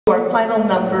Our final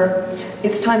number,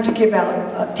 it's time to give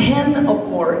out 10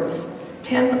 awards.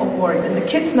 10 awards, and the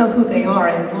kids know who they are,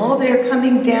 and while they're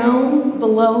coming down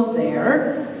below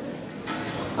there,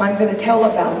 I'm going to tell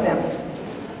about them.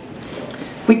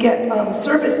 We get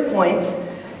service points,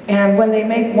 and when they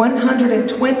make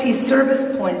 120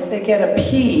 service points, they get a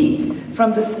P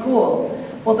from the school.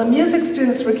 Well, the music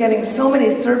students were getting so many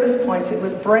service points, it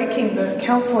was breaking the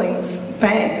counseling's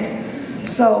bank.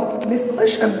 So Miss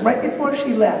Clisham, right before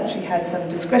she left, she had some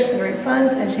discretionary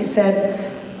funds, and she said,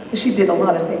 she did a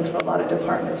lot of things for a lot of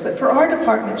departments, but for our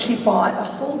department, she bought a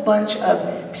whole bunch of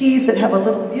Ps that have a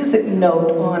little music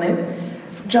note on it,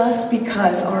 just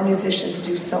because our musicians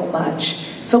do so much.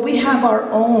 So we have our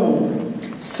own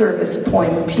service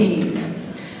point Ps.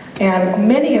 And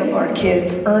many of our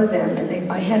kids earned them,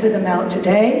 and I handed them out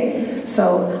today.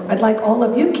 So I'd like all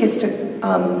of you kids to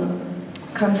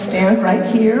come stand right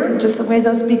here, just the way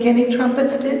those beginning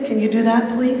trumpets did. Can you do that,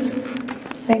 please?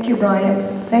 Thank you,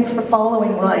 Ryan. Thanks for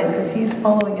following Ryan, because he's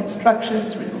following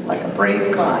instructions like a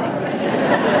brave guy.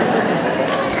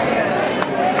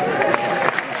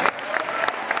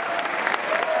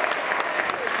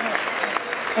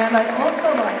 And I'd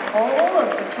also like all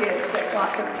of the kids that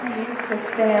got the P's to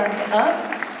stand up.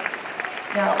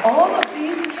 Now, all of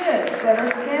these kids that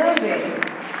are standing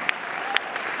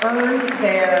earned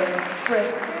their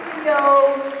Presidio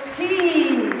P.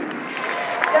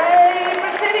 Yay,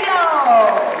 Presidio!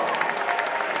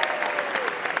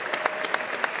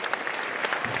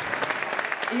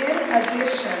 In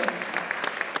addition,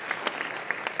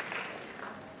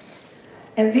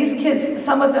 and these kids,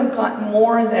 some of them got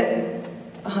more than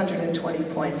 120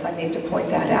 points. I need to point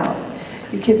that out.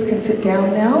 You kids can sit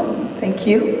down now. Thank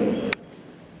you.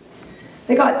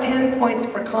 They got 10 points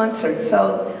per concert,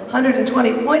 so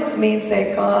 120 points means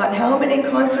they got how many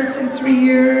concerts in 3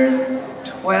 years?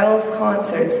 12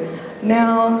 concerts.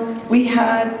 Now, we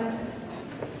had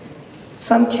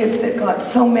some kids that got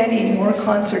so many more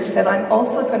concerts that I'm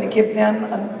also going to give them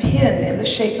a pin in the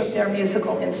shape of their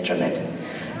musical instrument.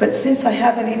 But since I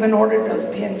haven't even ordered those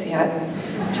pins yet,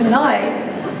 tonight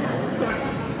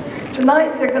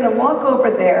they're going to walk over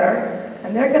there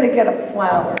and they're going to get a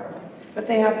flower. But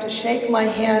they have to shake my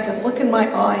hand and look in my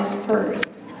eyes first.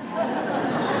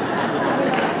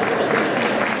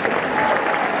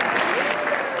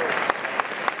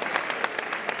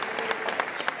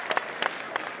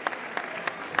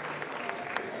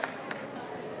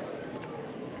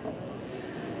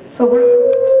 So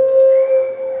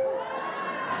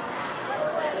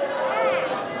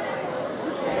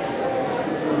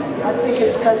I think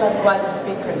it's because I'm by the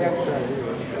speaker there.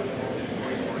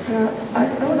 I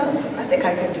think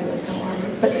I can do it, no harm,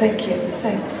 but thank you,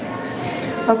 thanks.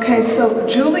 Okay, so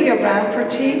Julia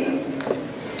Rafferty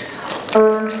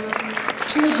earned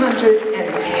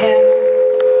 210.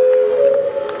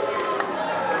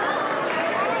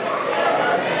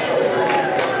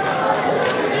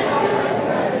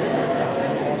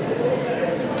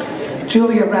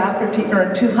 Julia Rafferty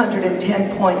earned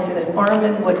 210 points, and if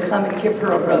Armin would come and give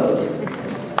her a rose.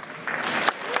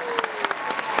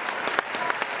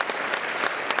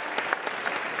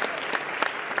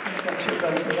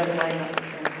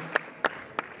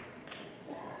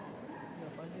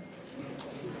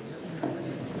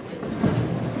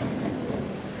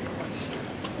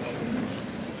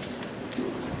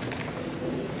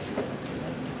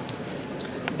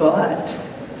 But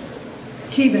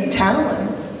Kevin Talon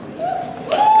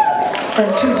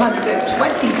earned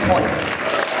 220 points.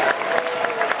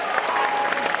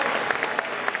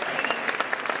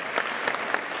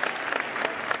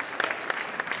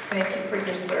 Thank you for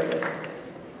your service.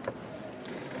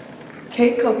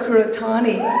 Keiko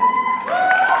Kuratani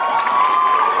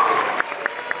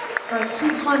earned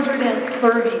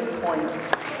 230 points.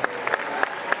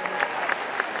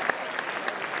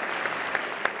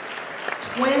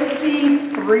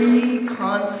 "23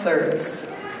 concerts.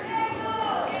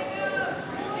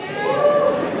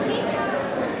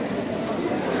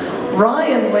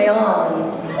 Ryan Leon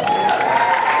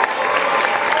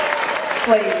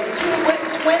played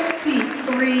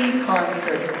 23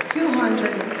 concerts,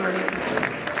 230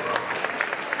 points.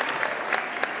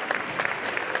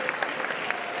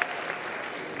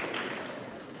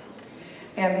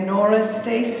 And Nora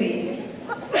Stacy,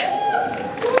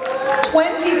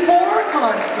 24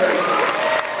 concerts.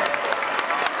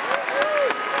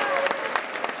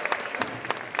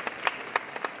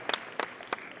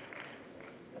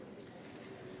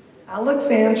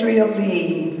 Alexandria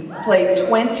Lee played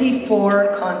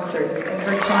 24 concerts in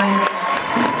her time.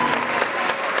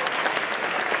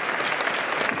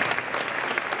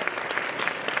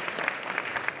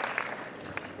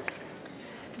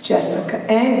 Jessica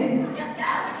and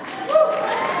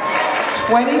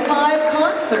 25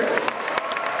 concerts.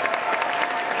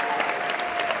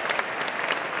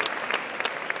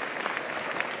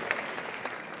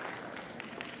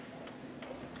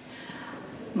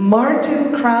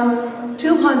 Martin Krause,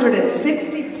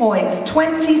 260 points,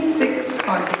 26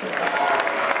 concerts.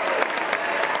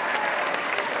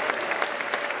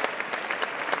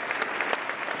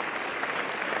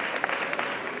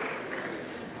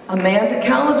 Amanda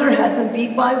Callender has him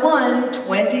beat by 1,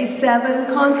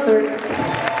 27 concerts.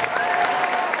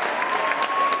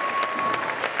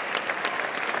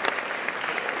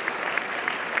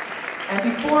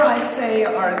 And before I say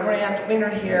our grand winner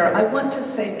here, I want to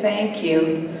say thank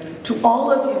you to all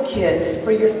of you kids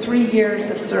for your 3 years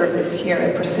of service here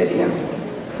at Presidio.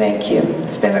 Thank you.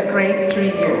 It's been a great 3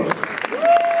 years.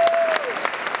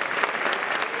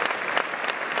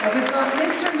 Now we've got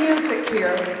Mr. Music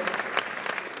here,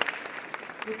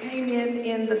 who came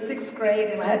in the 6th grade,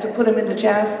 and I had to put him in the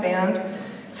jazz band,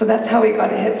 so that's how he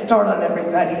got a head start on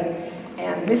everybody.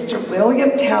 And Mr.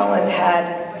 William Talon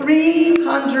had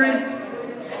 300,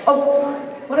 oh,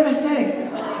 what did I say?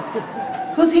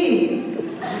 Who's he?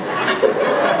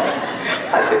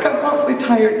 I think I'm awfully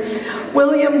tired.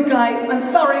 William Geist, I'm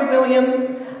sorry,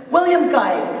 William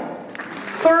Geist,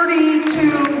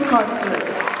 32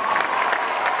 concerts.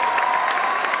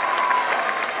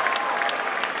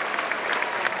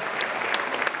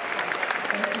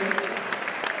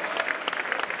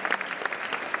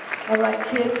 All right,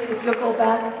 kids, if you'll go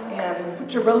back and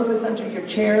put your roses under your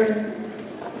chairs.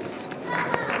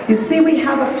 You see we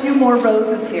have a few more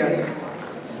roses here.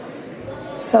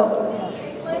 So,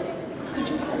 could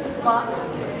you put the box?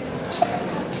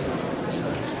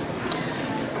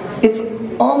 It's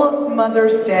almost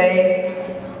Mother's Day,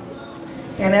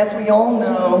 and as we all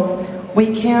know,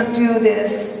 we can't do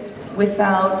this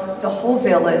without the whole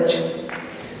village.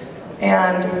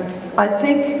 And I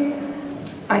think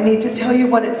I need to tell you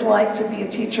what it's like to be a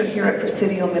teacher here at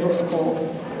Presidio Middle School.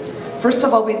 First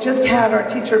of all, we just had our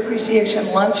teacher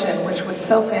appreciation luncheon, which was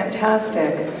so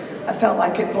fantastic. I felt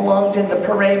like it belonged in the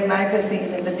Parade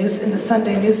magazine in the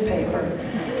Sunday newspaper.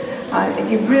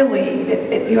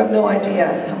 You have no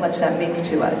idea how much that means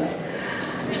to us.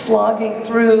 Slogging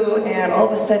through, and all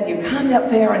of a sudden you come up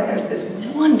there and there's this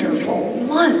wonderful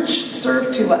lunch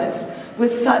served to us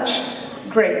with such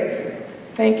grace.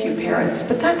 Thank you, parents.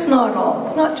 But that's not all.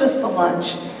 It's not just the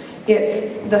lunch.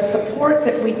 It's the support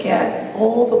that we get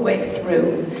all the way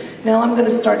through. Now I'm going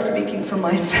to start speaking for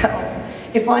myself.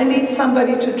 If I need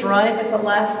somebody to drive at the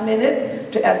last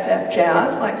minute to SF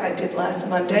Jazz, like I did last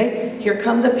Monday, here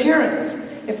come the parents.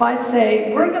 If I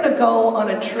say, we're going to go on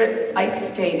a trip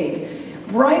ice skating,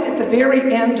 right at the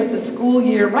very end of the school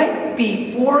year, right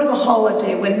before the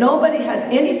holiday, when nobody has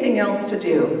anything else to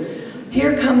do,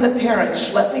 here come the parents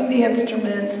schlepping the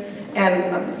instruments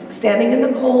and standing in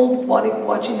the cold,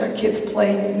 watching their kids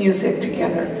play music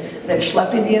together, then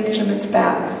schlepping the instruments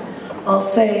back. I'll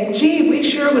say, gee, we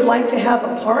sure would like to have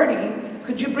a party.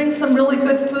 Could you bring some really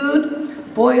good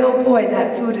food? Boy, oh boy,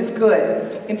 that food is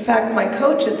good. In fact, my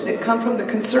coaches that come from the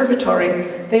conservatory,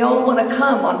 they all want to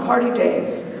come on party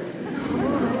days.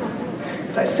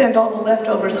 So I send all the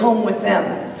leftovers home with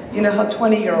them. You know how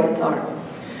 20-year-olds are.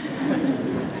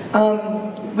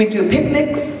 We do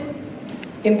picnics,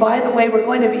 and by the way, we're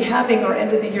going to be having our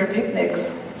end-of-the-year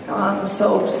picnics.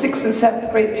 So 6th and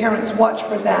 7th grade parents watch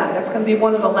for that. That's going to be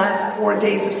one of the last 4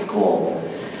 days of school.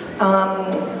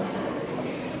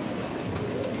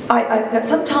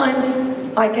 Sometimes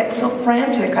I get so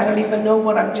frantic, I don't even know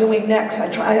what I'm doing next.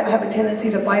 I have a tendency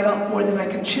to bite off more than I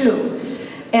can chew.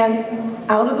 And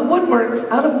out of the woodworks,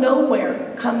 out of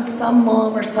nowhere, comes some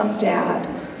mom or some dad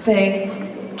saying,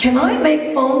 can I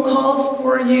make phone calls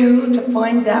for you to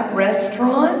find that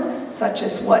restaurant, such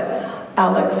as what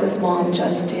Alex's mom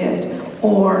just did?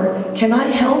 Or can I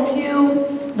help you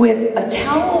with a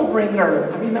towel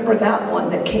wringer? I remember that one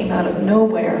that came out of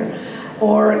nowhere.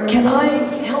 Or can I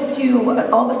help you?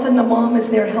 All of a sudden the mom is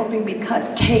there helping me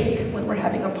cut cake when we're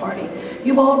having a party.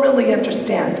 You all really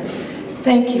understand.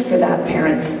 Thank you for that,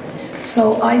 parents.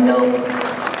 So I know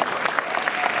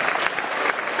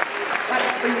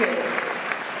that's for you.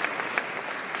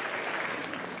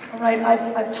 All right,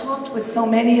 I've talked with so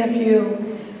many of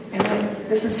you, and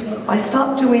I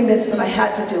stopped doing this, but I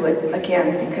had to do it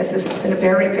again because this has been a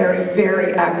very, very,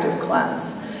 very active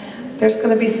class. There's going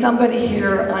to be somebody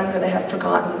here I'm going to have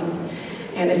forgotten.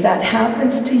 And if that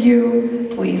happens to you,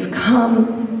 please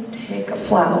come take a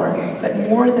flower. But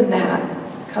more than that,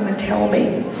 come and tell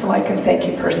me so I can thank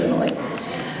you personally.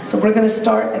 So we're going to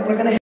start, and we're going to